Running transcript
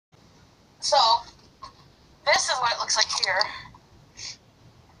So, this is what it looks like here.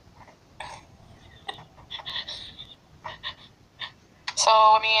 So,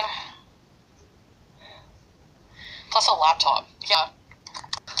 I mean, plus a laptop. Yeah.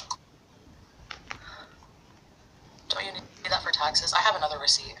 Don't you need that for taxes? I have another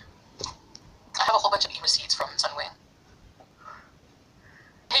receipt. I have a whole bunch of e-receipts from Sunwing.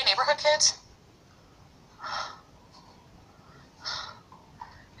 Hey, neighborhood kids.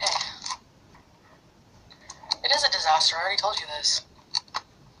 Hey. It is a disaster. I already told you this.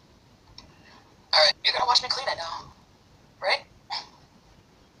 Alright, you're gonna watch me clean it now. Right?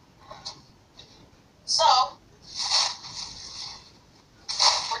 So,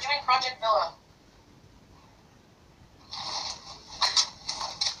 we're doing Project Villa.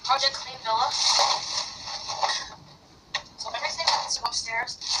 Project Clean Villa. So everything has to go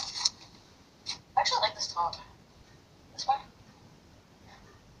upstairs. I actually like this top. This one.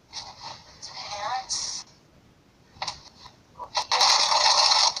 Pants. Go here.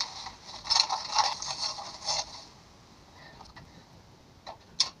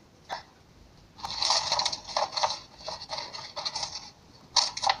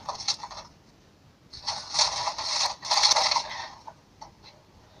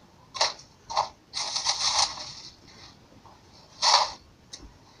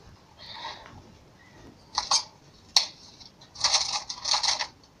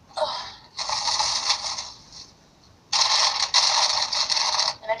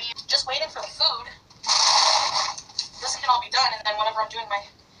 Just waiting for the food. This can all be done, and then whenever I'm doing my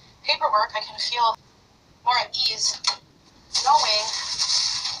paperwork, I can feel more at ease knowing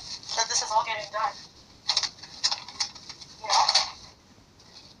that this is all getting done. You know?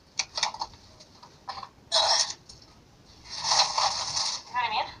 You know what I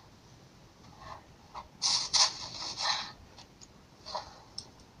mean?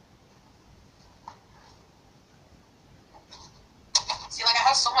 See, like, I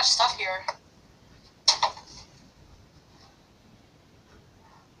have so much stuff here.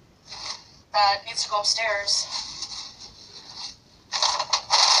 That needs to go upstairs.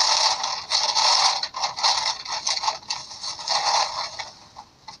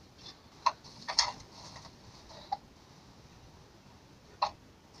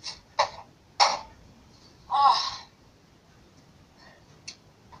 Oh.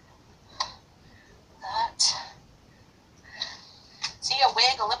 That. See, a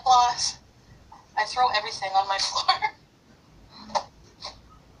wig, a lip gloss. I throw everything on my floor.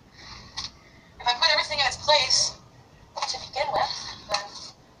 If I put everything in its place to begin with, then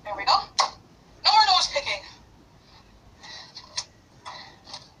there we go. No more nose picking.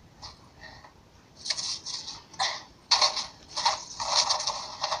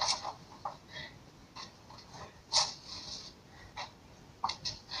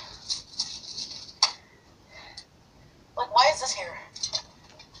 Like, why is this here?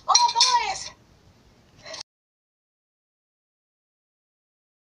 Oh, guys!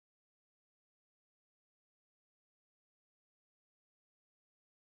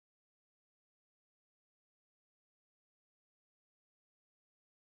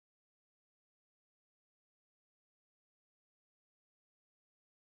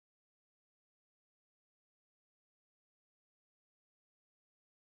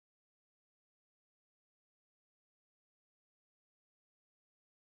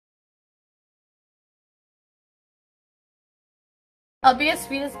 I'll be as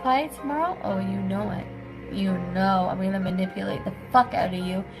sweet as pie tomorrow? Oh, you know it. You know I'm gonna manipulate the fuck out of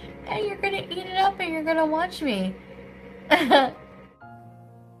you, and you're gonna eat it up and you're gonna watch me.